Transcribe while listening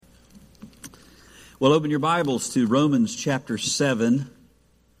Well, open your Bibles to Romans chapter 7.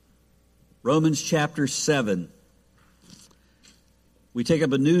 Romans chapter 7. We take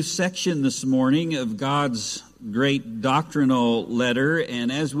up a new section this morning of God's great doctrinal letter,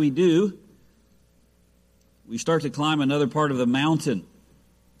 and as we do, we start to climb another part of the mountain.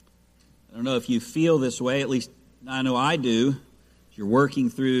 I don't know if you feel this way, at least I know I do. You're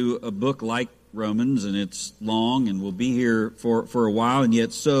working through a book like Romans, and it's long, and we'll be here for a while, and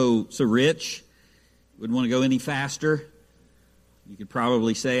yet so rich. Wouldn't want to go any faster. You could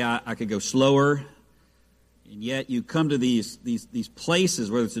probably say I could go slower. And yet you come to these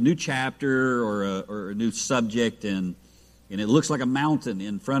places, whether it's a new chapter or a new subject, and it looks like a mountain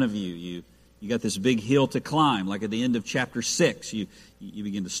in front of you. You got this big hill to climb, like at the end of chapter 6. You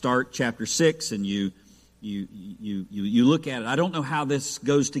begin to start chapter 6, and you look at it. I don't know how this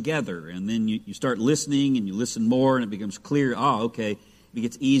goes together. And then you start listening, and you listen more, and it becomes clear. Oh, okay. It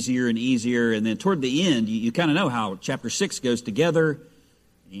gets easier and easier, and then toward the end, you kind of know how chapter 6 goes together,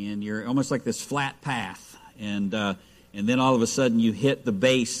 and you're almost like this flat path, and then all of a sudden you hit the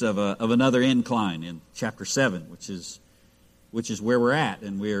base of another incline in chapter 7, which is where we're at,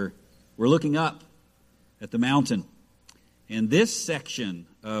 and we're looking up at the mountain. And this section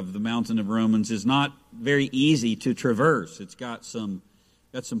of the mountain of Romans is not very easy to traverse. It's got some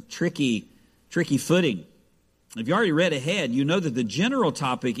tricky footing. If you already read ahead, you know that the general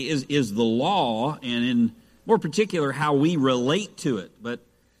topic is the law, and in more particular, how we relate to it. But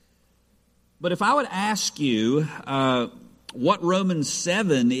if I would ask you what Romans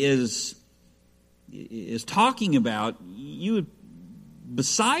 7 is talking about, you would,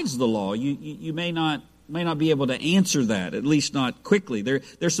 besides the law, you may not be able to answer that, at least not quickly.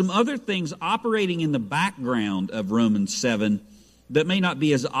 There's some other things operating in the background of Romans 7 that may not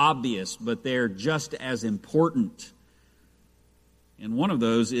be as obvious, but they're just as important. And one of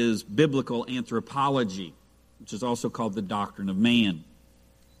those is biblical anthropology, which is also called the doctrine of man.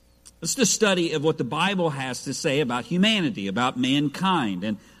 It's the study of what the Bible has to say about humanity, about mankind.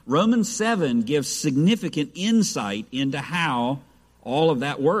 And Romans 7 gives significant insight into how all of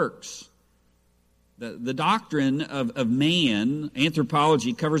that works. The doctrine of man,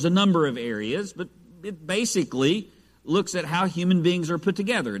 anthropology, covers a number of areas, but it basically looks at how human beings are put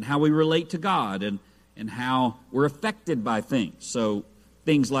together and how we relate to God and how we're affected by things. So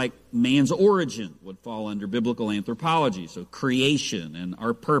things like man's origin would fall under biblical anthropology, so creation and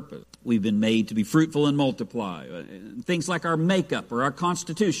our purpose. We've been made to be fruitful and multiply. Things like our makeup or our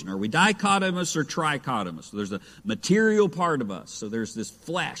constitution. Are we dichotomous or trichotomous? So there's a material part of us. So there's this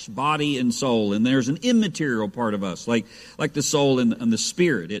flesh, body, and soul. And there's an immaterial part of us, like the soul and the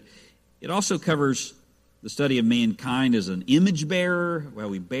spirit. It also covers the study of mankind as an image bearer, where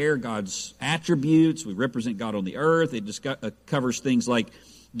we bear God's attributes, we represent God on the earth. It just covers things like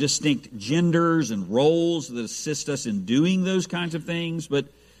distinct genders and roles that assist us in doing those kinds of things. But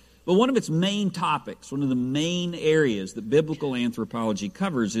one of its main topics, one of the main areas that biblical anthropology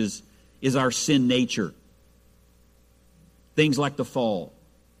covers is our sin nature. Things like the fall,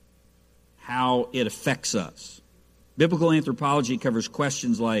 how it affects us. Biblical anthropology covers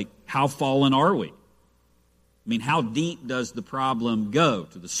questions like, how fallen are we? I mean, how deep does the problem go?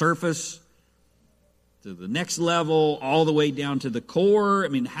 To the surface, to the next level, all the way down to the core? I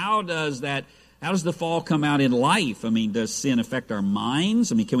mean, how does the fall come out in life? I mean, does sin affect our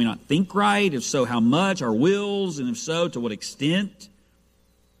minds? I mean, can we not think right? If so, how much? Our wills? And if so, to what extent?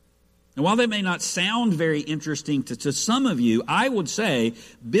 And while that may not sound very interesting to some of you, I would say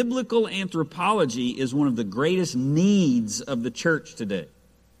biblical anthropology is one of the greatest needs of the church today.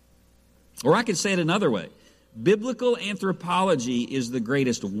 Or I could say it another way. Biblical anthropology is the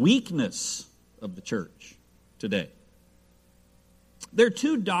greatest weakness of the church today. There are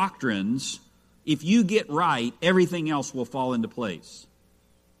two doctrines. If you get right, everything else will fall into place.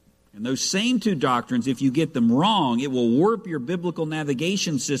 And those same two doctrines, if you get them wrong, it will warp your biblical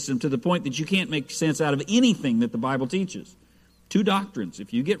navigation system to the point that you can't make sense out of anything that the Bible teaches. Two doctrines.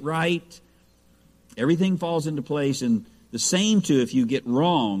 If you get right, everything falls into place. And the same two, if you get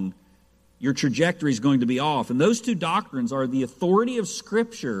wrong, your trajectory is going to be off. And those two doctrines are the authority of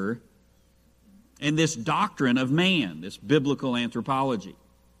Scripture and this doctrine of man, this biblical anthropology.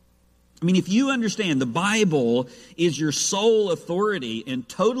 I mean, if you understand the Bible is your sole authority and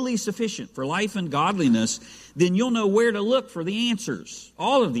totally sufficient for life and godliness, then you'll know where to look for the answers,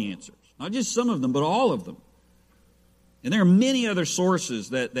 all of the answers. Not just some of them, but all of them. And there are many other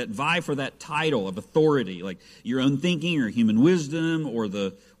sources that vie for that title of authority, like your own thinking or human wisdom or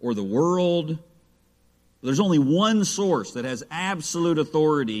the world. There's only one source that has absolute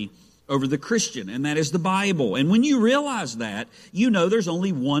authority over the Christian, and that is the Bible. And when you realize that, you know there's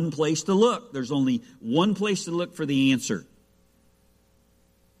only one place to look. There's only one place to look for the answer.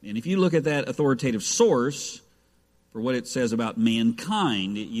 And if you look at that authoritative source for what it says about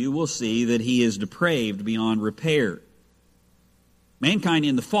mankind, you will see that he is depraved beyond repair. Mankind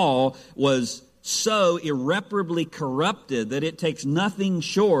in the fall was so irreparably corrupted that it takes nothing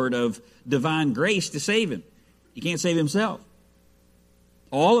short of divine grace to save him. He can't save himself.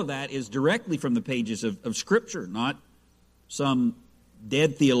 All of that is directly from the pages of Scripture, not some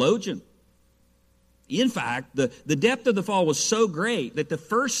dead theologian. In fact, the depth of the fall was so great that the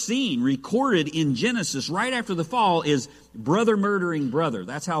first scene recorded in Genesis right after the fall is brother murdering brother.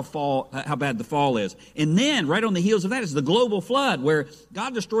 That's how bad the fall is. And then, right on the heels of that, is the global flood, where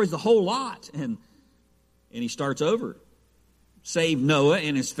God destroys the whole lot, and he starts over. Save Noah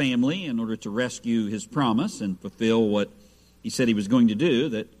and his family in order to rescue his promise and fulfill what he said he was going to do,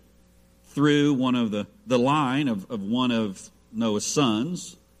 that through one of the line of one of Noah's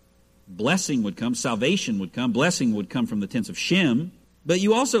sons, blessing would come, salvation would come, blessing would come from the tents of Shem. But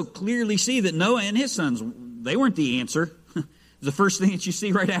you also clearly see that Noah and his sons, they weren't the answer. The first thing that you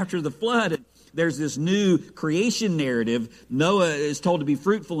see right after the flood, there's this new creation narrative. Noah is told to be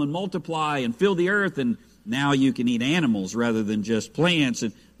fruitful and multiply and fill the earth, and now you can eat animals rather than just plants.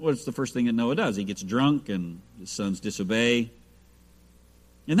 And what's the first thing that Noah does? He gets drunk and his sons disobey.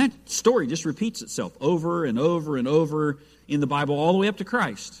 And that story just repeats itself over and over and over in the Bible all the way up to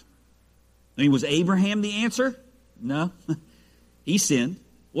Christ. I mean, was Abraham the answer? No. He sinned.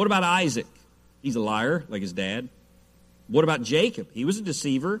 What about Isaac? He's a liar, like his dad. What about Jacob? He was a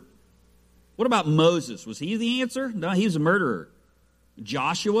deceiver. What about Moses? Was he the answer? No, he was a murderer.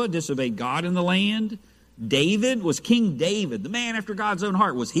 Joshua disobeyed God in the land. David was King David, the man after God's own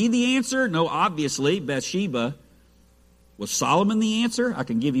heart. Was he the answer? No, obviously, Bathsheba. Was Solomon the answer? I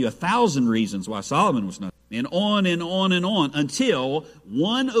can give you 1,000 reasons why Solomon was not. And on and on and on, until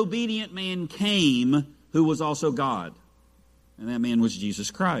one obedient man came who was also God. And that man was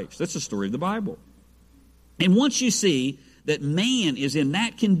Jesus Christ. That's the story of the Bible. And once you see that man is in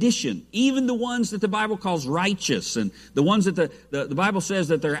that condition, even the ones that the Bible calls righteous, and the ones that the Bible says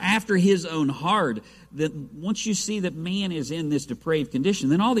that they're after his own heart, that once you see that man is in this depraved condition,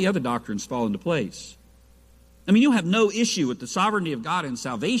 then all the other doctrines fall into place. I mean, you'll have no issue with the sovereignty of God and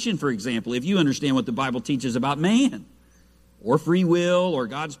salvation, for example, if you understand what the Bible teaches about man, or free will, or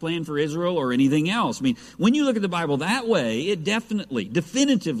God's plan for Israel, or anything else. I mean, when you look at the Bible that way, it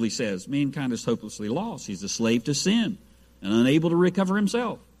definitively says mankind is hopelessly lost. He's a slave to sin and unable to recover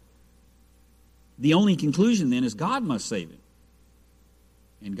himself. The only conclusion then is God must save him,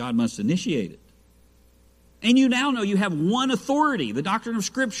 and God must initiate it. And you now know you have one authority, the doctrine of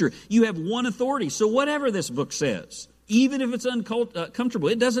Scripture. You have one authority. So whatever this book says, even if it's uncomfortable,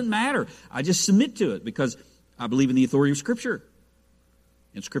 it doesn't matter. I just submit to it because I believe in the authority of Scripture.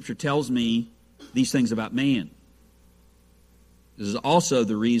 And Scripture tells me these things about man. This is also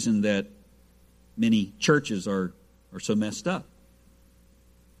the reason that many churches are so messed up,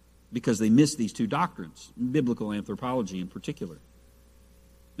 because they miss these two doctrines, biblical anthropology in particular.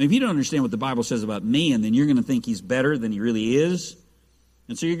 Now, if you don't understand what the Bible says about man, then you're going to think he's better than he really is.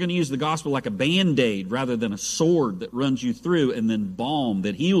 And so you're going to use the gospel like a Band-Aid rather than a sword that runs you through and then balm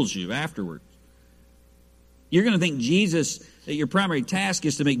that heals you afterwards. You're going to think that your primary task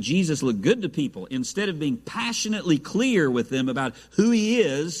is to make Jesus look good to people instead of being passionately clear with them about who he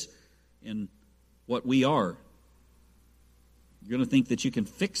is and what we are. You're going to think that you can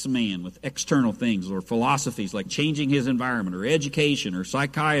fix man with external things or philosophies like changing his environment or education or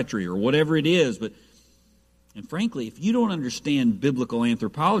psychiatry or whatever it is. And frankly, if you don't understand biblical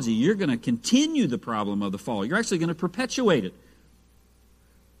anthropology, you're going to continue the problem of the fall. You're actually going to perpetuate it.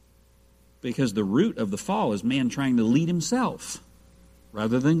 Because the root of the fall is man trying to lead himself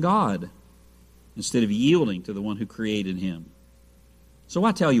rather than God, instead of yielding to the one who created him. So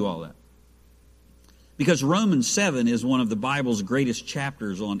why tell you all that? Because Romans 7 is one of the Bible's greatest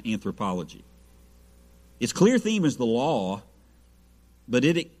chapters on anthropology. Its clear theme is the law, but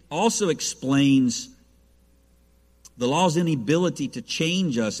it also explains the law's inability to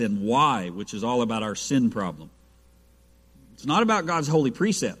change us and why, which is all about our sin problem. It's not about God's holy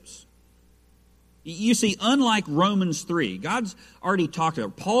precepts. You see, unlike Romans 3, Paul's already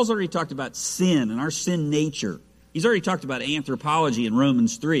talked about sin and our sin nature. He's already talked about anthropology in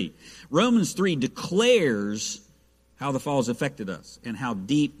Romans 3. Romans 3 declares how the fall has affected us and how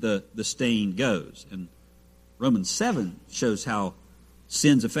deep the stain goes. And Romans 7 shows how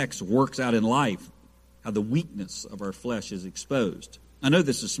sin's effects works out in life, how the weakness of our flesh is exposed. I know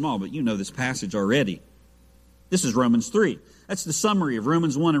this is small, but you know this passage already. This is Romans 3. That's the summary of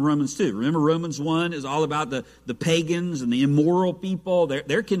Romans 1 and Romans 2. Remember, Romans 1 is all about the pagans and the immoral people.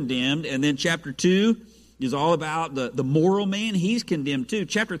 They're condemned. And then chapter 2 is all about the moral man. He's condemned too.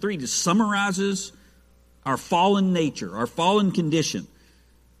 Chapter 3 just summarizes our fallen nature, our fallen condition.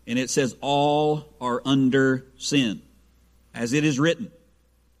 And it says, all are under sin, as it is written.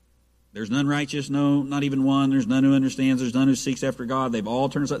 There's none righteous, no, not even one. There's none who understands. There's none who seeks after God. They've all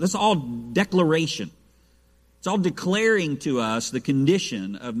turned aside. That's all declaration. It's all declaring to us the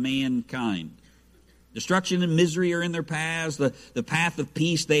condition of mankind. Destruction and misery are in their paths. The path of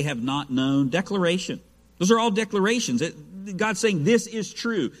peace they have not known. Declaration. Those are all declarations. God's saying this is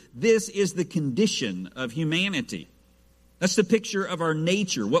true. This is the condition of humanity. That's the picture of our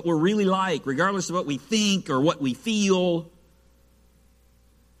nature, what we're really like, regardless of what we think or what we feel.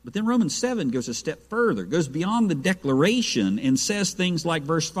 But then Romans 7 goes a step further, goes beyond the declaration and says things like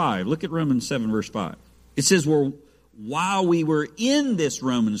verse 5. Look at Romans 7, verse 5. It says, well, while we were in this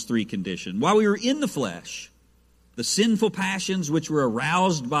Romans 3 condition, while we were in the flesh, the sinful passions which were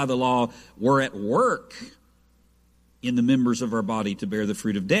aroused by the law were at work in the members of our body to bear the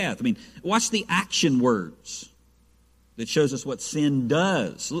fruit of death. I mean, watch the action words that shows us what sin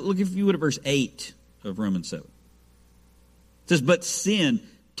does. Look, if you would, at verse 8 of Romans 7. It says, but sin,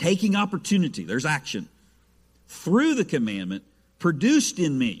 taking opportunity, there's action, through the commandment, produced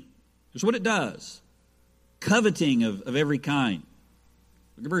in me. Here's what it does. Coveting of every kind.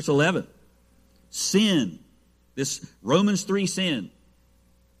 Look at verse 11. Sin, this Romans 3 sin,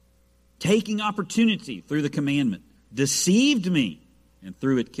 taking opportunity through the commandment, deceived me, and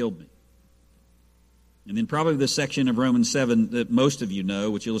through it killed me. And then probably the section of Romans 7 that most of you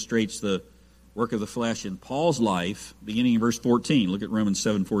know, which illustrates the work of the flesh in Paul's life, beginning in verse 14. Look at Romans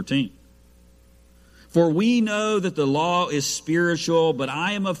 7:14. For we know that the law is spiritual, but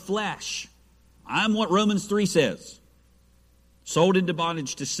I am of flesh. I'm what Romans 3 says. Sold into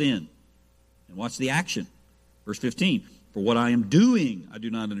bondage to sin. And watch the action. Verse 15. For what I am doing, I do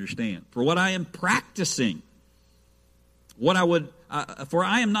not understand. For what I am practicing, for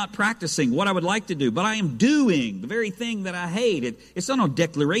I am not practicing what I would like to do, but I am doing the very thing that I hate. It's not on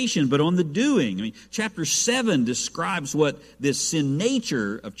declaration, but on the doing. I mean, chapter 7 describes what this sin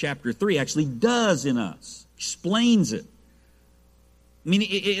nature of chapter 3 actually does in us. Explains it. I mean,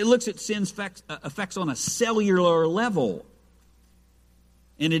 it looks at sin's effects on a cellular level.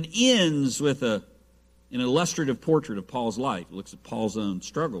 And it ends with an illustrative portrait of Paul's life. It looks at Paul's own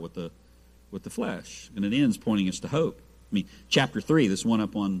struggle with the flesh. And it ends pointing us to hope. I mean, chapter 3, this one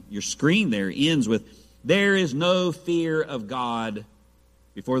up on your screen there, ends with, there is no fear of God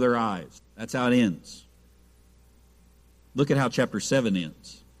before their eyes. That's how it ends. Look at how chapter 7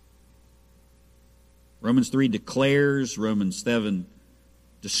 ends. Romans 3 declares, Romans 7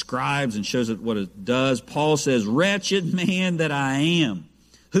 describes and shows what it does. Paul says, wretched man that I am,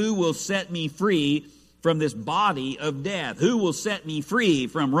 who will set me free from this body of death? Who will set me free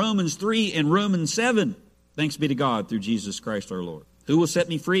from Romans 3 and Romans 7? Thanks be to God through Jesus Christ our Lord. Who will set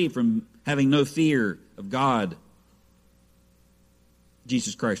me free from having no fear of God?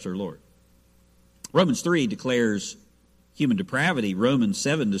 Jesus Christ our Lord. Romans 3 declares human depravity. Romans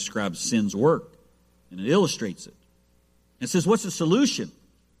 7 describes sin's work, and it illustrates it. It says, what's the solution?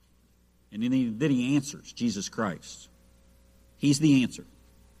 And then he answers, Jesus Christ. He's the answer,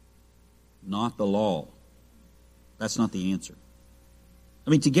 not the law. That's not the answer. I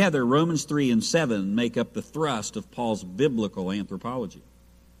mean, together, Romans 3 and 7 make up the thrust of Paul's biblical anthropology.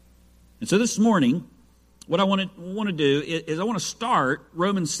 And so this morning, what I want to do is I want to start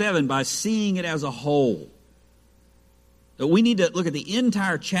Romans 7 by seeing it as a whole. We need to look at the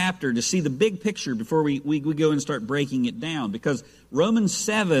entire chapter to see the big picture before we go and start breaking it down. Because Romans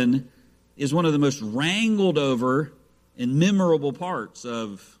 7 is one of the most wrangled over and memorable parts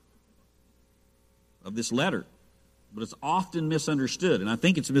of this letter. But it's often misunderstood. And I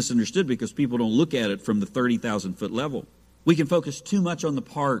think it's misunderstood because people don't look at it from the 30,000-foot level. We can focus too much on the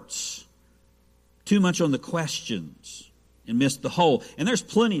parts, too much on the questions, and miss the whole. And there's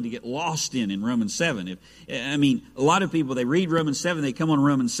plenty to get lost in Romans 7. A lot of people, they read Romans 7, they come on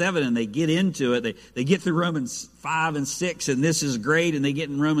Romans 7, and they get into it. They get through Romans 5 and 6, and this is great, and they get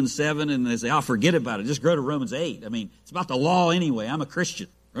in Romans 7, and they say, oh, forget about it. Just go to Romans 8. I mean, it's about the law anyway. I'm a Christian.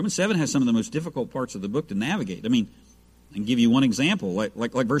 Romans 7 has some of the most difficult parts of the book to navigate. I mean, I can give you one example,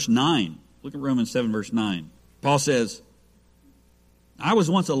 like verse 9. Look at Romans 7, verse 9. Paul says, I was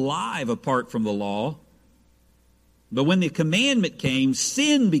once alive apart from the law, but when the commandment came,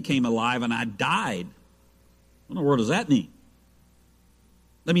 sin became alive and I died. What in the world does that mean?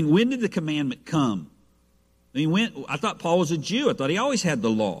 I mean, when did the commandment come? I mean, I thought Paul was a Jew. I thought he always had the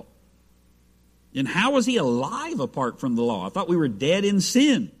law. And how was he alive apart from the law? I thought we were dead in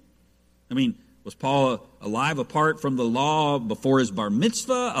sin. I mean, was Paul alive apart from the law before his bar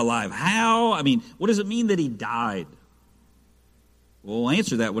mitzvah? Alive how? I mean, what does it mean that he died? Well, we'll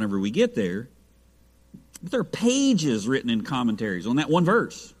answer that whenever we get there. But there are pages written in commentaries on that one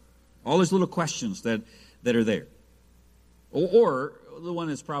verse. All those little questions that are there. Or the one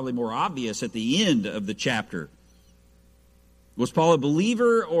that's probably more obvious at the end of the chapter. Was Paul a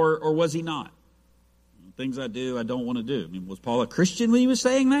believer or was he not? Things I do, I don't want to do. I mean, was Paul a Christian when he was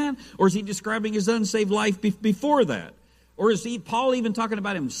saying that? Or is he describing his unsaved life before that? Or is Paul even talking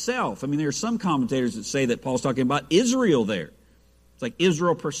about himself? I mean, there are some commentators that say that Paul's talking about Israel there. It's like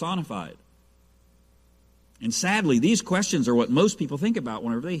Israel personified. And sadly, these questions are what most people think about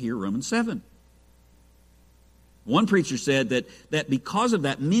whenever they hear Romans 7. One preacher said that because of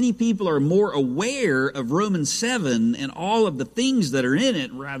that, many people are more aware of Romans 7 and all of the things that are in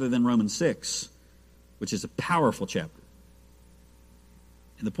it rather than Romans 6, which is a powerful chapter.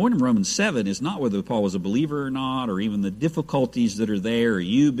 And the point of Romans 7 is not whether Paul was a believer or not, or even the difficulties that are there, or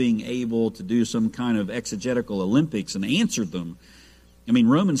you being able to do some kind of exegetical Olympics and answer them. I mean,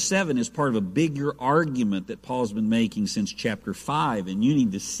 Romans 7 is part of a bigger argument that Paul's been making since chapter 5, and you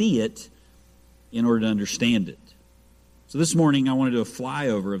need to see it in order to understand it. So this morning I want to do a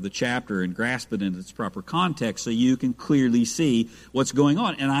flyover of the chapter and grasp it in its proper context so you can clearly see what's going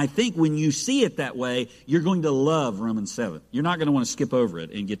on. And I think when you see it that way, you're going to love Romans 7. You're not going to want to skip over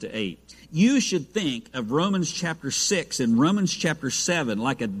it and get to 8. You should think of Romans chapter 6 and Romans chapter 7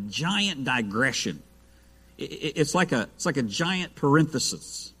 like a giant digression. It's like a giant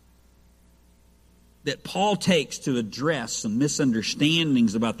parenthesis that Paul takes to address some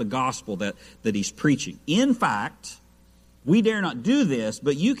misunderstandings about the gospel that he's preaching. In fact, we dare not do this,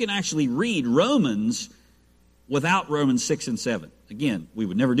 but you can actually read Romans without Romans 6 and 7. Again, we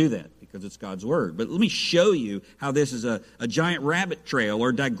would never do that because it's God's Word. But let me show you how this is a giant rabbit trail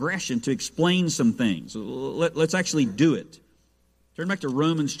or digression to explain some things. Let's actually do it. Turn back to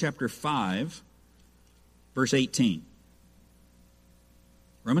Romans chapter 5, verse 18.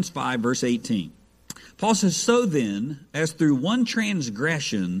 Romans 5, verse 18. Paul says, "So then, as through one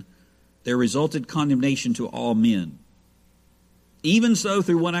transgression there resulted condemnation to all men, even so,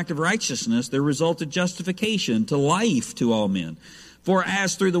 through one act of righteousness, there resulted justification to life to all men. For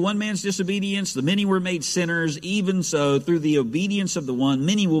as through the one man's disobedience, the many were made sinners, even so, through the obedience of the one,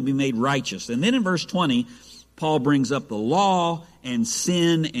 many will be made righteous." And then in verse 20, Paul brings up the law and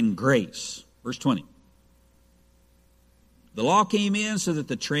sin and grace. Verse 20. The law came in so that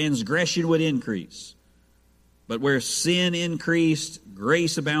the transgression would increase. But where sin increased,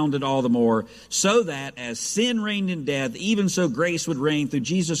 grace abounded all the more, so that as sin reigned in death, even so grace would reign through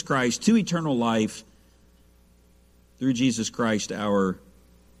Jesus Christ to eternal life, through Jesus Christ our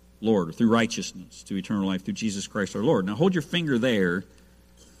Lord, or through righteousness to eternal life through Jesus Christ our Lord. Now hold your finger there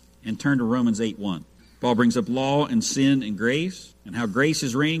and turn to Romans 8:1. Paul brings up law and sin and grace, and how grace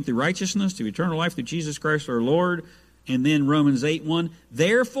is reigning through righteousness to eternal life through Jesus Christ our Lord. And then Romans 8:1,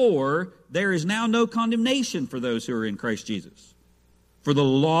 "Therefore there is now no condemnation for those who are in Christ Jesus. For the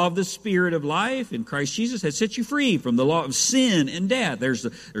law of the Spirit of life in Christ Jesus has set you free from the law of sin and death." There's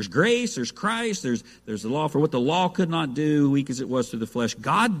grace, there's Christ, there's the law for what the law could not do, weak as it was through the flesh.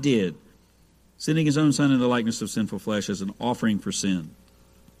 God did, sending His own Son in the likeness of sinful flesh as an offering for sin.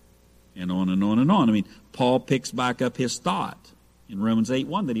 And on and on and on. I mean, Paul picks back up his thought in Romans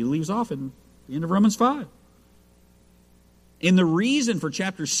 8:1 that he leaves off in the end of Romans 5. And the reason for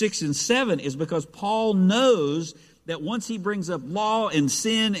chapter 6 and 7 is because Paul knows that once he brings up law and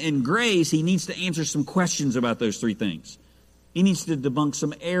sin and grace, he needs to answer some questions about those three things. He needs to debunk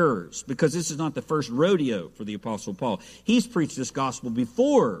some errors, because this is not the first rodeo for the Apostle Paul. He's preached this gospel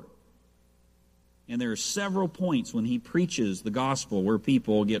before. And there are several points when he preaches the gospel where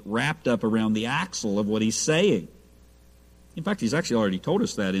people get wrapped up around the axle of what he's saying. In fact, he's actually already told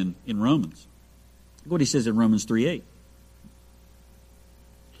us that in Romans. Look what he says in Romans 3:8.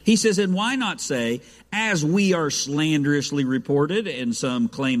 He says, "And why not say, as we are slanderously reported, and some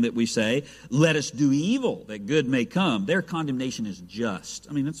claim that we say, let us do evil, that good may come. Their condemnation is just."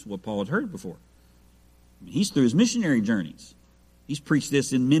 I mean, that's what Paul had heard before. I mean, he's through his missionary journeys. He's preached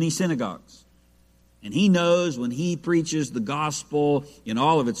this in many synagogues. And he knows when he preaches the gospel in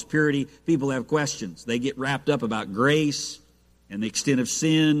all of its purity, people have questions. They get wrapped up about grace and the extent of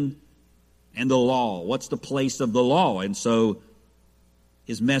sin and the law. What's the place of the law? And so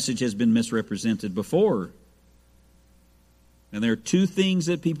his message has been misrepresented before. And there are two things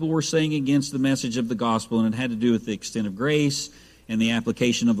that people were saying against the message of the gospel, and it had to do with the extent of grace and the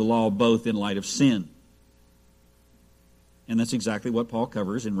application of the law, both in light of sin. And that's exactly what Paul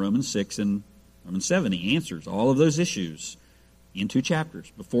covers in Romans 6 and Romans 7, he answers all of those issues in 2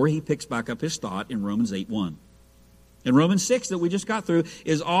 chapters before he picks back up his thought in Romans 8:1. And Romans 6 that we just got through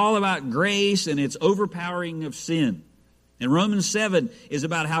is all about grace and its overpowering of sin. And Romans 7 is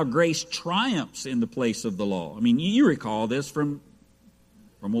about how grace triumphs in the place of the law. I mean, you recall this from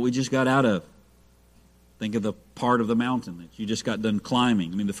what we just got out of. Think of the part of the mountain that you just got done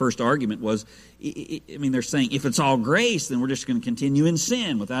climbing. I mean, the first argument was, they're saying if it's all grace, then we're just going to continue in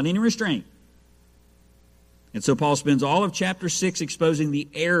sin without any restraint. And so Paul spends all of chapter 6 exposing the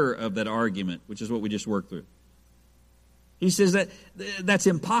error of that argument, which is what we just worked through. He says that that's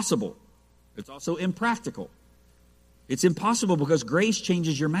impossible. It's also impractical. It's impossible because grace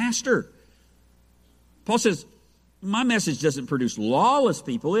changes your master. Paul says, my message doesn't produce lawless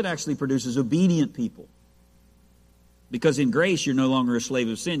people. It actually produces obedient people. Because in grace, you're no longer a slave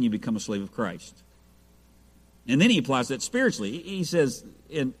of sin. You become a slave of Christ. And then he applies that spiritually. He says,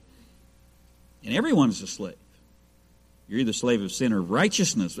 and everyone is a slave. You're either a slave of sin or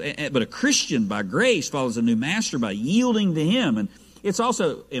righteousness. But a Christian, by grace, follows a new master by yielding to him. And it's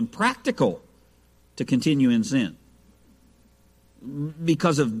also impractical to continue in sin,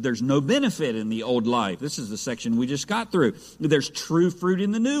 because there's no benefit in the old life. This is the section we just got through. There's true fruit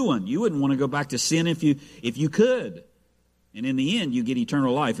in the new one. You wouldn't want to go back to sin if you could. And in the end, you get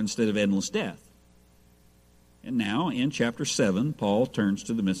eternal life instead of endless death. And now, in chapter 7, Paul turns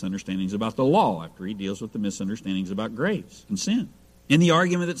to the misunderstandings about the law after he deals with the misunderstandings about grace and sin. In the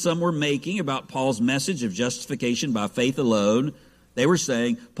argument that some were making about Paul's message of justification by faith alone, they were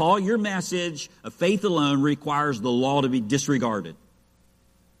saying, Paul, your message of faith alone requires the law to be disregarded.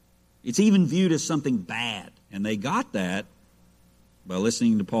 It's even viewed as something bad. And they got that by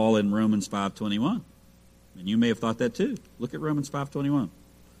listening to Paul in Romans 5:21. And you may have thought that too. Look at Romans 5:21.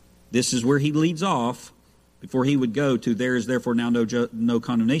 This is where he leads off before he would go to, there is therefore now no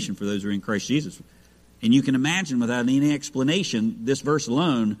condemnation for those who are in Christ Jesus. And you can imagine, without any explanation, this verse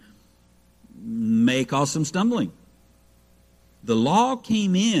alone may cause some stumbling. The law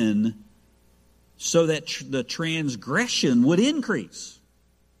came in so that the transgression would increase.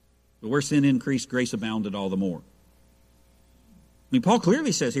 But where sin increased, grace abounded all the more. I mean, Paul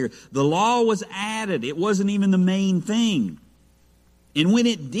clearly says here, the law was added. It wasn't even the main thing. And when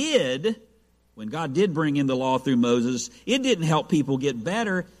it did, when God did bring in the law through Moses, it didn't help people get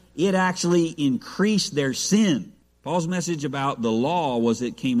better. It actually increased their sin. Paul's message about the law was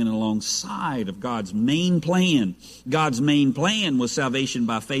it came in alongside of God's main plan. God's main plan was salvation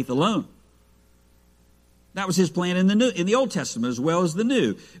by faith alone. That was his plan in the Old Testament as well as the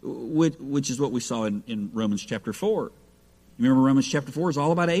New, which is what we saw in Romans chapter 4. Remember, Romans chapter 4 is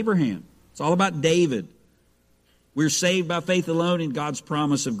all about Abraham. It's all about David. We're saved by faith alone in God's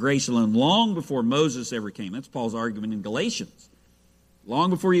promise of grace alone, long before Moses ever came. That's Paul's argument in Galatians.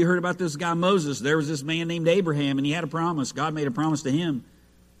 Long before you heard about this guy Moses, there was this man named Abraham, and he had a promise. God made a promise to him.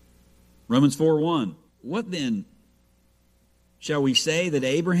 Romans 4:1. What then shall we say that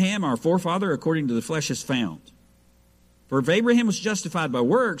Abraham, our forefather, according to the flesh, has found? For if Abraham was justified by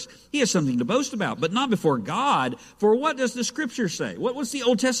works, he has something to boast about, but not before God. For what does the Scripture say? What's the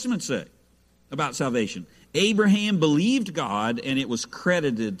Old Testament say about salvation? Abraham believed God, and it was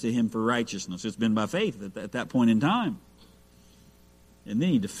credited to him for righteousness. It's been by faith at that point in time. And then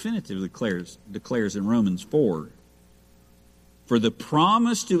he definitively declares in Romans 4, for the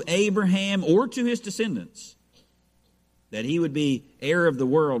promise to Abraham or to his descendants that he would be heir of the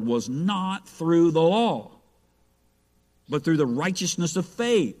world was not through the law, but through the righteousness of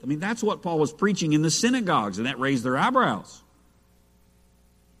faith. I mean, that's what Paul was preaching in the synagogues, and that raised their eyebrows.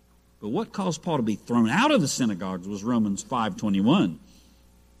 But what caused Paul to be thrown out of the synagogues was Romans 5:21.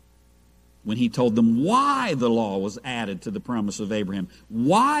 When he told them why the law was added to the promise of Abraham,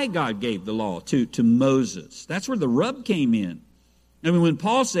 why God gave the law to Moses. That's where the rub came in. I mean, when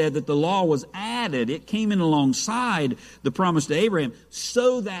Paul said that the law was added, it came in alongside the promise to Abraham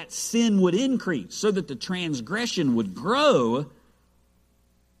so that sin would increase, so that the transgression would grow.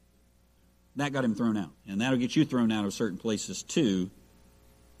 That got him thrown out. And that'll get you thrown out of certain places too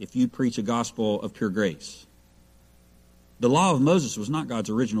if you preach a gospel of pure grace. The law of Moses was not God's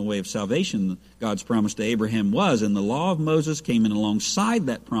original way of salvation. God's promise to Abraham was, and the law of Moses came in alongside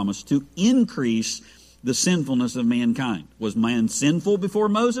that promise to increase the sinfulness of mankind. Was man sinful before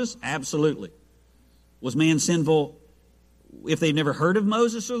Moses? Absolutely. Was man sinful if they'd never heard of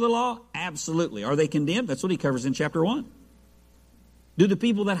Moses or the law? Absolutely. Are they condemned? That's what he covers in chapter 1. Do the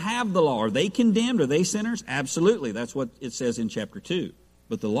people that have the law, are they condemned? Are they sinners? Absolutely. That's what it says in chapter 2.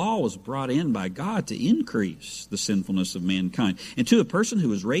 But the law was brought in by God to increase the sinfulness of mankind. And to a person who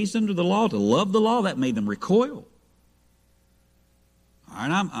was raised under the law, to love the law, that made them recoil. All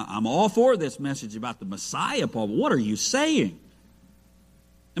right, I'm all for this message about the Messiah, Paul, but what are you saying?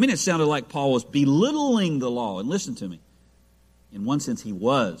 I mean, it sounded like Paul was belittling the law. And listen to me. In one sense, he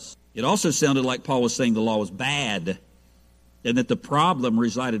was. It also sounded like Paul was saying the law was bad and that the problem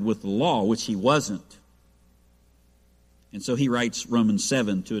resided with the law, which he wasn't. And so he writes Romans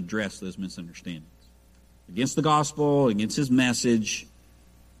 7 to address those misunderstandings against the gospel, against his message.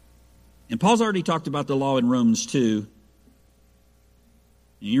 And Paul's already talked about the law in Romans 2.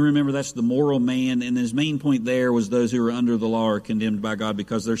 And you remember that's the moral man, and his main point there was those who are under the law are condemned by God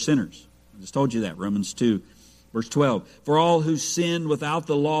because they're sinners. I just told you that, Romans 2, verse 12. For all who sinned without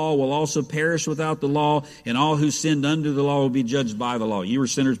the law will also perish without the law, and all who sinned under the law will be judged by the law. You were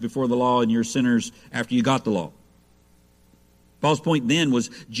sinners before the law, and you're sinners after you got the law. Paul's point then was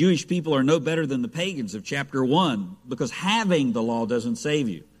Jewish people are no better than the pagans of chapter 1 because having the law doesn't save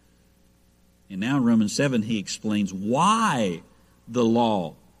you. And now in Romans 7 he explains why the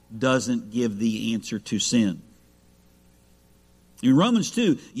law doesn't give the answer to sin. In Romans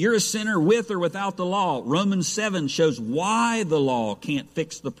 2, you're a sinner with or without the law. Romans 7 shows why the law can't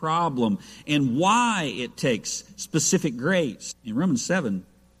fix the problem and why it takes specific grace. In Romans 7,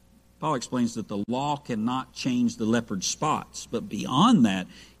 Paul explains that the law cannot change the leopard's spots. But beyond that,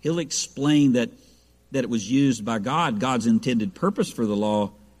 he'll explain that it was used by God. God's intended purpose for the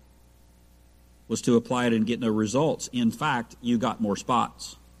law was to apply it and get no results. In fact, you got more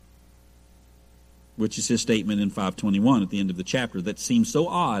spots, which is his statement in 5:21 at the end of the chapter. That seems so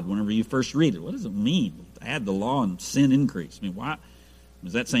odd whenever you first read it. What does it mean? Add the law and sin increase. I mean, why?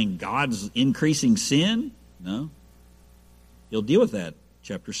 Is that saying God's increasing sin? No. He'll deal with that.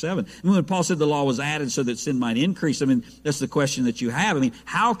 Chapter 7. I mean, when Paul said the law was added so that sin might increase, I mean, that's the question that you have. I mean,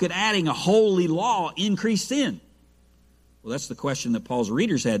 how could adding a holy law increase sin? Well, that's the question that Paul's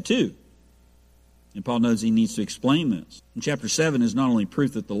readers had too. And Paul knows he needs to explain this. And chapter 7 is not only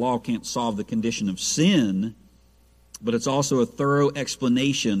proof that the law can't solve the condition of sin, but it's also a thorough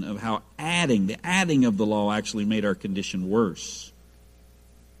explanation of how the adding of the law actually made our condition worse.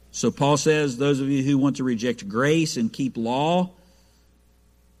 So Paul says, those of you who want to reject grace and keep law,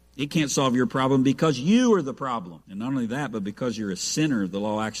 it can't solve your problem because you are the problem. And not only that, but because you're a sinner, the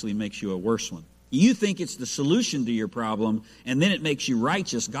law actually makes you a worse one. You think it's the solution to your problem, and then it makes you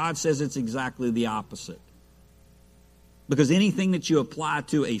righteous. God says it's exactly the opposite. Because anything that you apply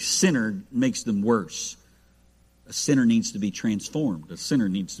to a sinner makes them worse. A sinner needs to be transformed. A sinner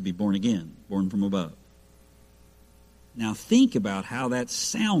needs to be born again, born from above. Now think about how that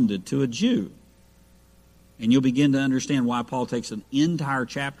sounded to a Jew. And you'll begin to understand why Paul takes an entire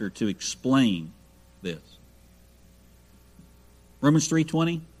chapter to explain this. Romans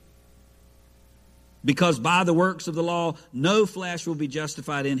 3:20. Because by the works of the law, no flesh will be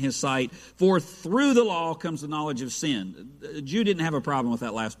justified in his sight. For through the law comes the knowledge of sin. The Jew didn't have a problem with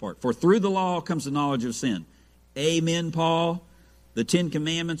that last part. For through the law comes the knowledge of sin. Amen, Paul. The Ten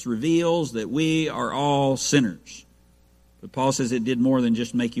Commandments reveals that we are all sinners. But Paul says it did more than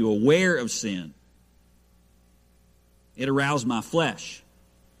just make you aware of sin. It aroused my flesh.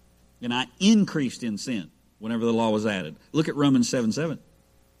 And I increased in sin whenever the law was added. Look at Romans 7:7.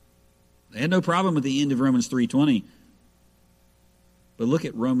 They had no problem at the end of Romans 3:20. But look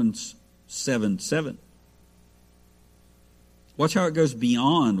at Romans 7:7. Watch how it goes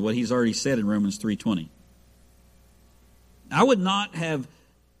beyond what he's already said in Romans 3:20. I would not have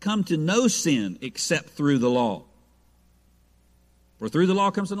come to know sin except through the law. For through the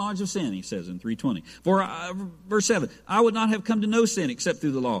law comes the knowledge of sin, he says in 3:20. Verse 7, I would not have come to know sin except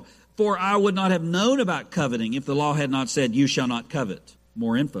through the law. For I would not have known about coveting if the law had not said, you shall not covet.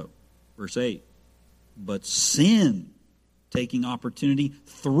 More info. Verse 8, but sin, taking opportunity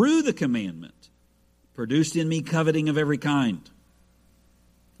through the commandment, produced in me coveting of every kind.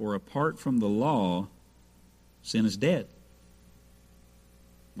 For apart from the law, sin is dead.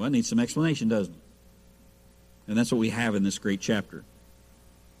 Well, it needs some explanation, doesn't it? And that's what we have in this great chapter.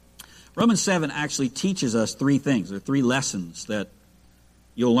 Romans 7 actually teaches us three things. There are three lessons that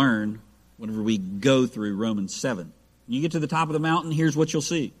you'll learn whenever we go through Romans 7. When you get to the top of the mountain, here's what you'll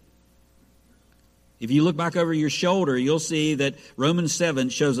see. If you look back over your shoulder, you'll see that Romans 7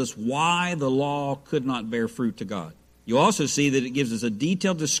 shows us why the law could not bear fruit to God. You'll also see that it gives us a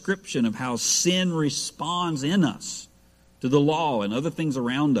detailed description of how sin responds in us to the law and other things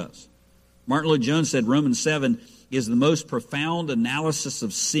around us. Martin Lloyd-Jones said Romans 7 is the most profound analysis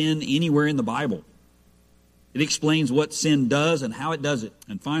of sin anywhere in the Bible. It explains what sin does and how it does it.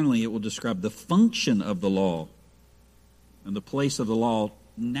 And finally, it will describe the function of the law and the place of the law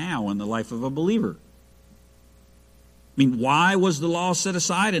now in the life of a believer. I mean, why was the law set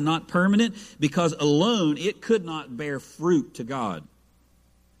aside and not permanent? Because alone it could not bear fruit to God.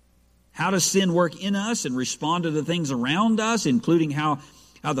 How does sin work in us and respond to the things around us, including how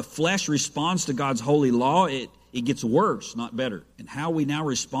the flesh responds to God's holy law? It gets worse, not better. And how we now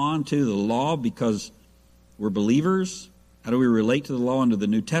respond to the law because we're believers. How do we relate to the law under the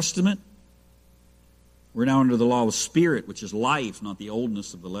New Testament? We're now under the law of the Spirit, which is life, not the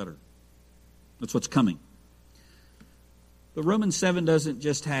oldness of the letter. That's what's coming. But Romans 7 doesn't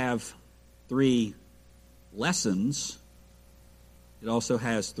just have 3 lessons. It also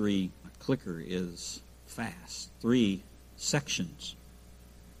has 3, my clicker is fast, 3 sections.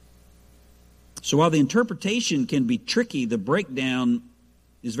 So while the interpretation can be tricky, the breakdown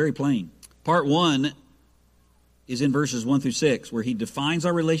is very plain. Part 1 is in verses 1 through 6, where he defines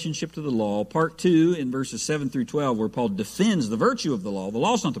our relationship to the law. Part 2 in verses 7 through 12, where Paul defends the virtue of the law. The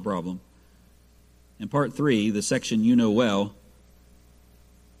law's not the problem. And part 3, the section you know well,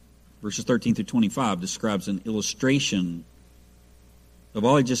 verses 13 through 25, describes an illustration of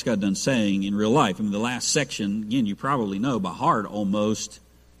all he just got done saying in real life. I mean, the last section, again, you probably know by heart almost,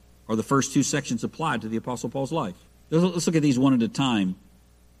 are the first 2 sections applied to the Apostle Paul's life. Let's look at these one at a time.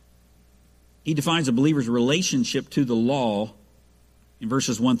 He defines a believer's relationship to the law in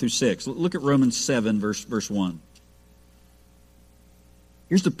verses 1 through 6. Look at Romans 7, verse 1.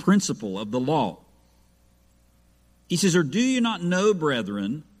 Here's the principle of the law. He says, "Or do you not know,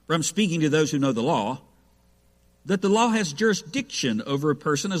 brethren," for I'm speaking to those who know the law, "that the law has jurisdiction over a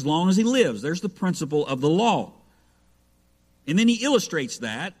person as long as he lives?" There's the principle of the law. And then he illustrates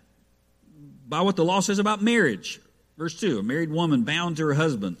that by what the law says about marriage. Verse 2, a married woman bound to her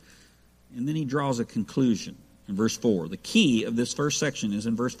husband. And then he draws a conclusion in verse 4. The key of this first section is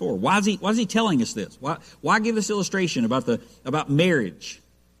in verse 4. Why is he telling us this? Why give this illustration about marriage?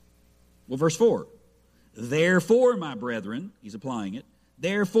 Well, verse 4. "Therefore, my brethren," he's applying it,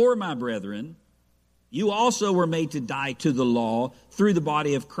 "therefore, my brethren, you also were made to die to the law through the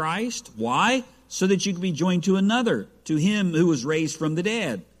body of Christ." Why? "So that you could be joined to another, to him who was raised from the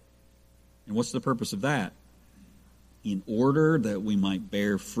dead." And what's the purpose of that? In order that we might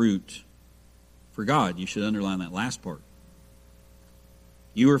bear fruit for God. You should underline that last part.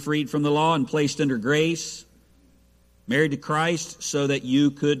 You were freed from the law and placed under grace, married to Christ, so that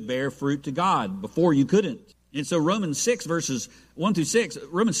you could bear fruit to God. Before you couldn't. And so Romans 6, verses 1 through 6,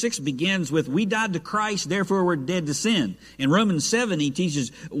 Romans 6 begins with, we died to Christ, therefore we're dead to sin. In Romans 7, he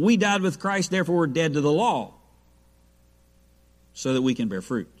teaches, we died with Christ, therefore we're dead to the law, so that we can bear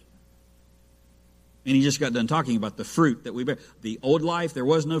fruit. And he just got done talking about the fruit that we bear. The old life, there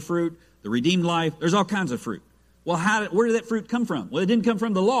was no fruit. The redeemed life, there's all kinds of fruit. Well, where did that fruit come from? Well, it didn't come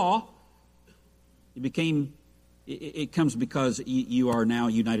from the law. It comes because you are now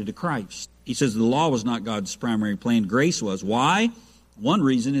united to Christ. He says the law was not God's primary plan. Grace was. Why? One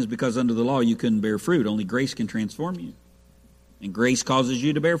reason is because under the law you couldn't bear fruit. Only grace can transform you. And grace causes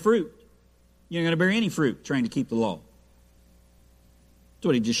you to bear fruit. You're not going to bear any fruit trying to keep the law. That's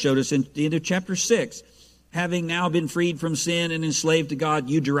what he just showed us in the end of chapter 6. Having now been freed from sin and enslaved to God,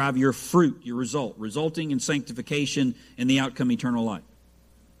 you derive your fruit, your result, resulting in sanctification and the outcome eternal life.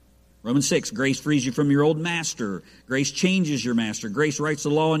 Romans 6, grace frees you from your old master. Grace changes your master. Grace writes the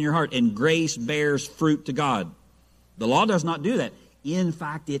law in your heart. And grace bears fruit to God. The law does not do that. In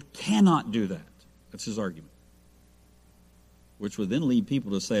fact, it cannot do that. That's his argument. Which would then lead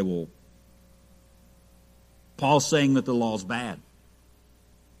people to say, well, Paul's saying that the law's bad.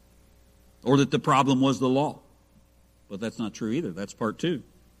 Or that the problem was the law. But that's not true either. That's part 2.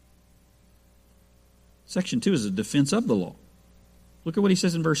 Section 2 is a defense of the law. Look at what he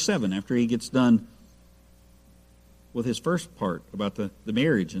says in verse 7 after he gets done with his first part about the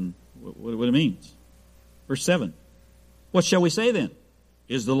marriage and what it means. Verse 7. What shall we say then?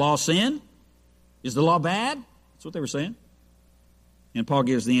 Is the law sin? Is the law bad? That's what they were saying. And Paul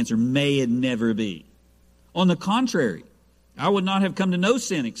gives the answer, may it never be. On the contrary, I would not have come to know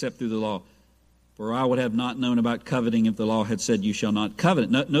sin except through the law. For I would have not known about coveting if the law had said, you shall not covet.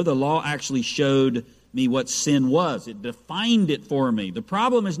 No, the law actually showed me what sin was. It defined it for me. The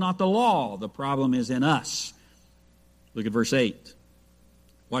problem is not the law. The problem is in us. Look at verse 8.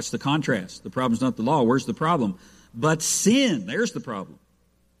 Watch the contrast. The problem's not the law. Where's the problem? But sin. There's the problem.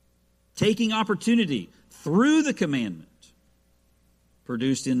 Taking opportunity through the commandment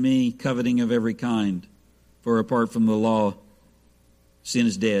produced in me coveting of every kind. For apart from the law, sin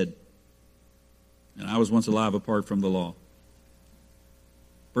is dead. And I was once alive apart from the law.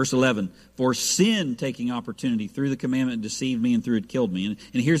 Verse 11, for sin taking opportunity through the commandment deceived me and through it killed me.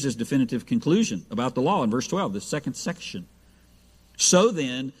 And here's his definitive conclusion about the law in verse 12, the second section. So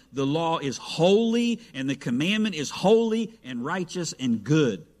then, the law is holy and the commandment is holy and righteous and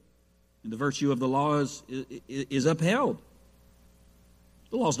good. And the virtue of the law is upheld.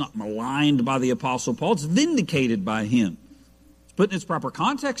 The law is not maligned by the Apostle Paul. It's vindicated by him. It's put in its proper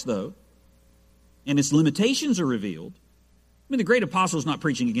context, though, and its limitations are revealed. I mean, the great apostle is not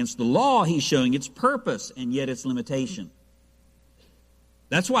preaching against the law. He's showing its purpose and yet its limitation.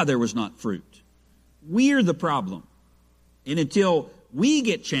 That's why there was not fruit. We're the problem. And until we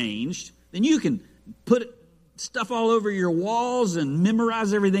get changed, then you can put stuff all over your walls and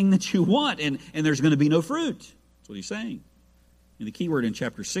memorize everything that you want, and there's going to be no fruit. That's what he's saying. And the key word in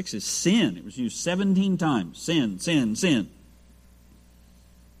chapter 6 is sin. It was used 17 times. Sin, sin, sin.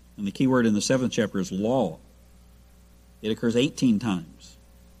 And the key word in the 7th chapter is law. It occurs 18 times.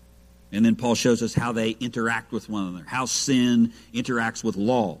 And then Paul shows us how they interact with one another, how sin interacts with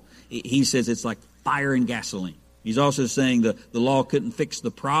law. He says it's like fire and gasoline. He's also saying the law couldn't fix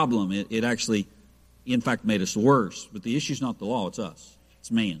the problem. It actually, in fact, made us worse. But the issue's not the law, it's us. It's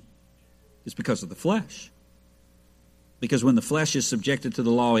man. It's because of the flesh. Because when the flesh is subjected to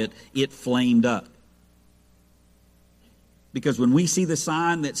the law, it flamed up. Because when we see the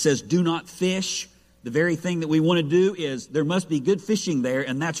sign that says, do not fish, the very thing that we want to do is, there must be good fishing there,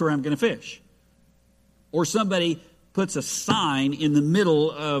 and that's where I'm going to fish. Or somebody puts a sign in the middle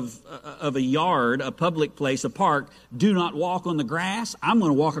of a yard, a public place, a park, do not walk on the grass. I'm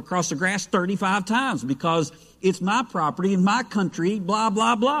going to walk across the grass 35 times because it's my property in my country, blah,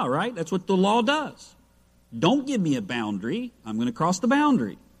 blah, blah, right? That's what the law does. Don't give me a boundary. I'm going to cross the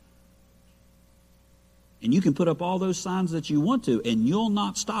boundary. And you can put up all those signs that you want to, and you'll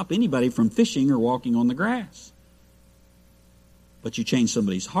not stop anybody from fishing or walking on the grass. But you change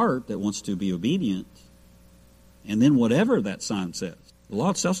somebody's heart that wants to be obedient, and then whatever that sign says. The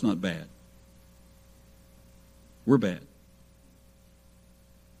law itself's not bad. We're bad.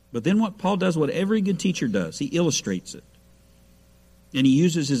 But then what Paul does, what every good teacher does, he illustrates it. And he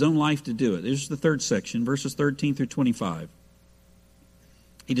uses his own life to do it. This is the 3rd section, verses 13 through 25.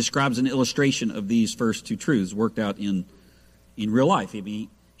 He describes an illustration of these first two truths worked out in real life. He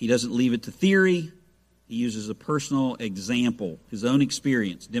doesn't leave it to theory. He uses a personal example. His own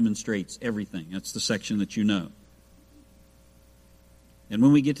experience demonstrates everything. That's the section that you know. And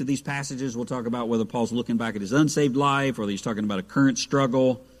when we get to these passages, we'll talk about whether Paul's looking back at his unsaved life, or he's talking about a current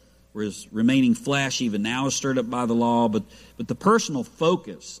struggle, where his remaining flesh even now is stirred up by the law. But the personal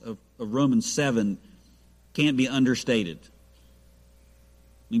focus of Romans 7 can't be understated.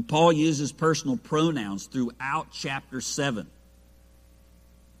 I mean, Paul uses personal pronouns throughout chapter 7.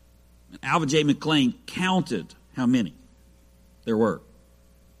 Alva J. McClain counted how many there were.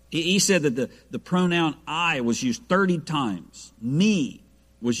 He said that the pronoun I was used 30 times. Me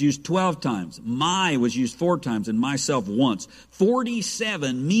was used 12 times. My was used 4 times, and myself once.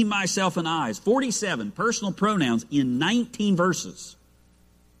 47, me, myself, and I's. 47 personal pronouns in 19 verses.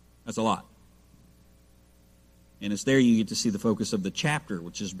 That's a lot. And it's there you get to see the focus of the chapter,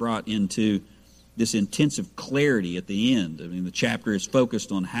 which is brought into this intensive clarity at the end. I mean, the chapter is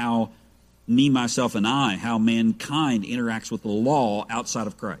focused on how me, myself, and I, how mankind interacts with the law outside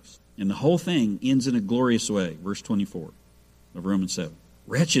of Christ. And the whole thing ends in a glorious way. Verse 24 of Romans 7.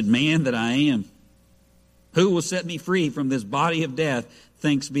 Wretched man that I am, who will set me free from this body of death?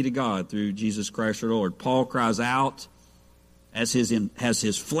 Thanks be to God through Jesus Christ our Lord. Paul cries out as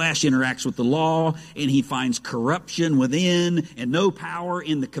his flesh interacts with the law, and he finds corruption within and no power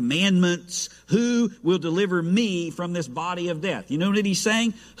in the commandments. Who will deliver me from this body of death? You know what he's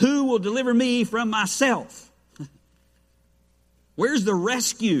saying? Who will deliver me from myself? Where's the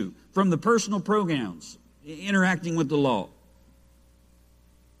rescue from the personal pronouns interacting with the law?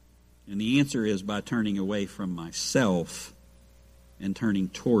 And the answer is by turning away from myself and turning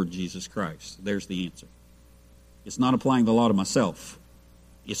toward Jesus Christ. There's the answer. It's not applying the law to myself.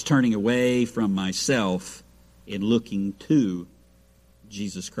 It's turning away from myself and looking to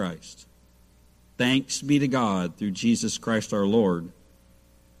Jesus Christ. Thanks be to God through Jesus Christ our Lord.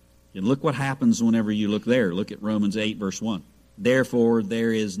 And look what happens whenever you look there. Look at Romans 8, verse 1. Therefore,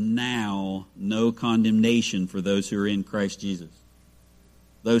 there is now no condemnation for those who are in Christ Jesus.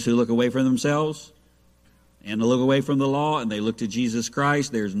 Those who look away from themselves and look away from the law and they look to Jesus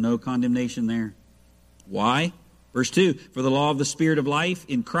Christ, there's no condemnation there. Why? Verse 2, for the law of the Spirit of life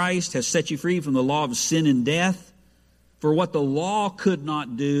in Christ has set you free from the law of sin and death. For what the law could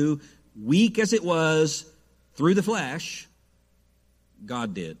not do, weak as it was, through the flesh,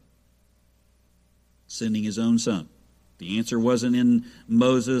 God did, sending his own Son. The answer wasn't in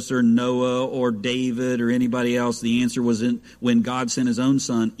Moses or Noah or David or anybody else. The answer was in when God sent his own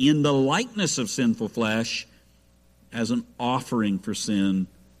Son in the likeness of sinful flesh as an offering for sin.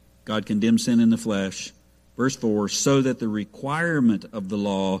 God condemned sin in the flesh Verse 4, so that the requirement of the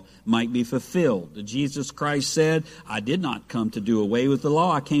law might be fulfilled. Jesus Christ said, I did not come to do away with the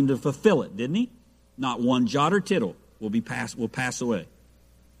law. I came to fulfill it, didn't he? Not one jot or tittle will pass away.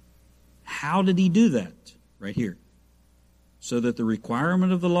 How did he do that? Right here. So that the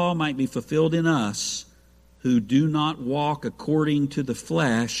requirement of the law might be fulfilled in us who do not walk according to the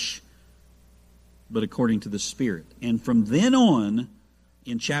flesh, but according to the Spirit. And from then on,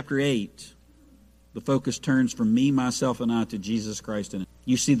 in chapter 8, the focus turns from me, myself, and I to Jesus Christ in it.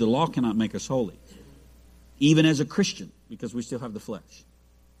 You see, the law cannot make us holy, even as a Christian, because we still have the flesh.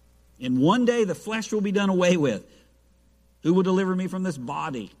 And one day the flesh will be done away with. Who will deliver me from this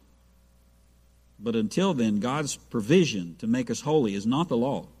body? But until then, God's provision to make us holy is not the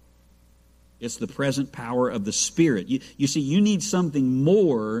law. It's the present power of the Spirit. You see, you need something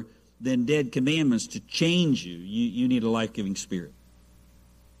more than dead commandments to change you. You need a life-giving Spirit.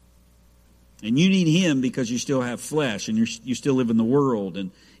 And you need Him because you still have flesh and you still live in the world. And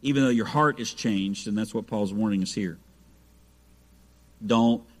even though your heart is changed, and that's what Paul's warning us here.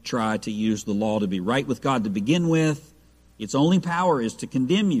 Don't try to use the law to be right with God to begin with. Its only power is to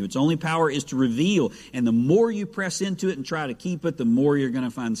condemn you. Its only power is to reveal. And the more you press into it and try to keep it, the more you're going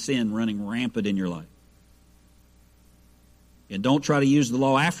to find sin running rampant in your life. And don't try to use the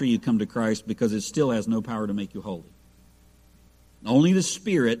law after you come to Christ, because it still has no power to make you holy. Only the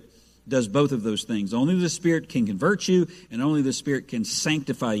Spirit does both of those things. Only the Spirit can convert you, and only the Spirit can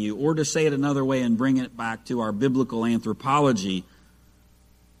sanctify you. Or to say it another way and bring it back to our biblical anthropology,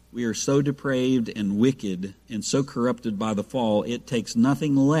 we are so depraved and wicked and so corrupted by the fall, it takes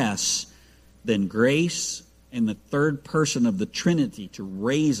nothing less than grace and the third person of the Trinity to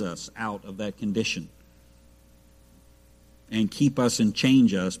raise us out of that condition and keep us and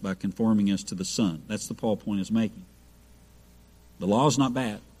change us by conforming us to the Son. That's the Paul point is making. The law is not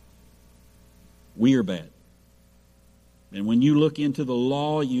bad. We are bad. And when you look into the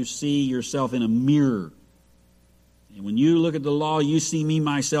law, you see yourself in a mirror. And when you look at the law, you see me,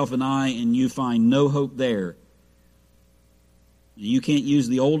 myself, and I, and you find no hope there. You can't use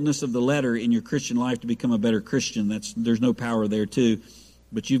the oldness of the letter in your Christian life to become a better Christian. There's no power there too.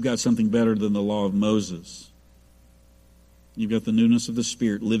 But you've got something better than the law of Moses. You've got the newness of the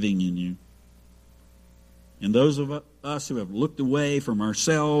Spirit living in you. And those of us who have looked away from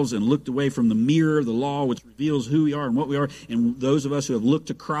ourselves and looked away from the mirror of the law, which reveals who we are and what we are, and those of us who have looked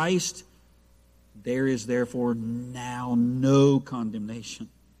to Christ, there is therefore now no condemnation.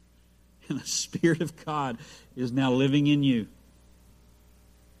 And the Spirit of God is now living in you.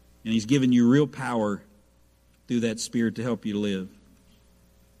 And He's given you real power through that Spirit to help you live.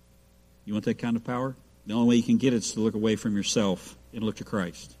 You want that kind of power? The only way you can get it is to look away from yourself and look to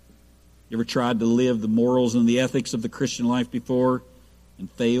Christ. You ever tried to live the morals and the ethics of the Christian life before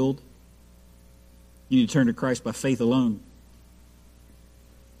and failed? You need to turn to Christ by faith alone,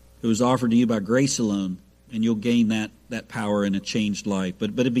 who is offered to you by grace alone, and you'll gain that power in a changed life.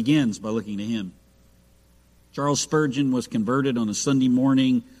 But it begins by looking to Him. Charles Spurgeon was converted on a Sunday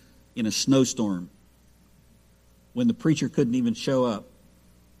morning in a snowstorm when the preacher couldn't even show up.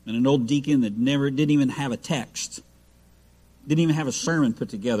 And an old deacon that didn't even have a text, didn't even have a sermon put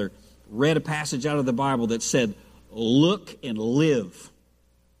together, read a passage out of the Bible that said, look and live.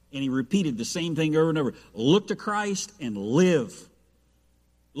 And he repeated the same thing over and over. Look to Christ and live.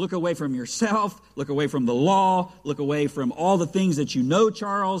 Look away from yourself. Look away from the law. Look away from all the things that you know,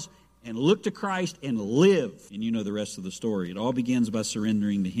 Charles, and look to Christ and live. And you know the rest of the story. It all begins by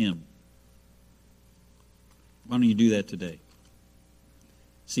surrendering to Him. Why don't you do that today?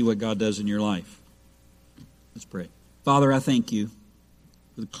 See what God does in your life. Let's pray. Father, I thank You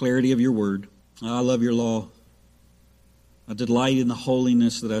for the clarity of Your word. I love Your law. I delight in the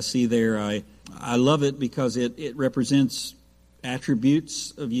holiness that I see there. I love it because it represents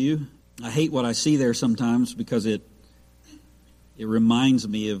attributes of You. I hate what I see there sometimes because it reminds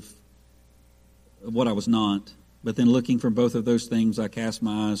me of what I was not. But then looking for both of those things, I cast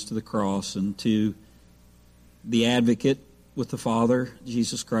my eyes to the cross and to the advocate with the Father,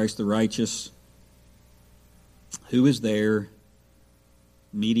 Jesus Christ the righteous, who is there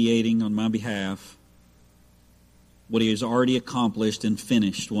mediating on my behalf what He has already accomplished and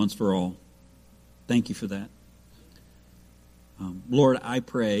finished once for all. Thank You for that. Lord, I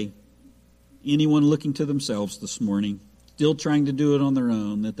pray anyone looking to themselves this morning, still trying to do it on their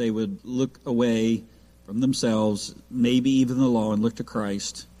own, that they would look away from themselves, maybe even the law, and look to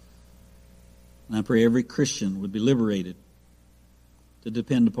Christ. And I pray every Christian would be liberated to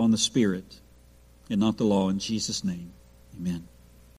depend upon the Spirit and not the law. In Jesus' name, amen.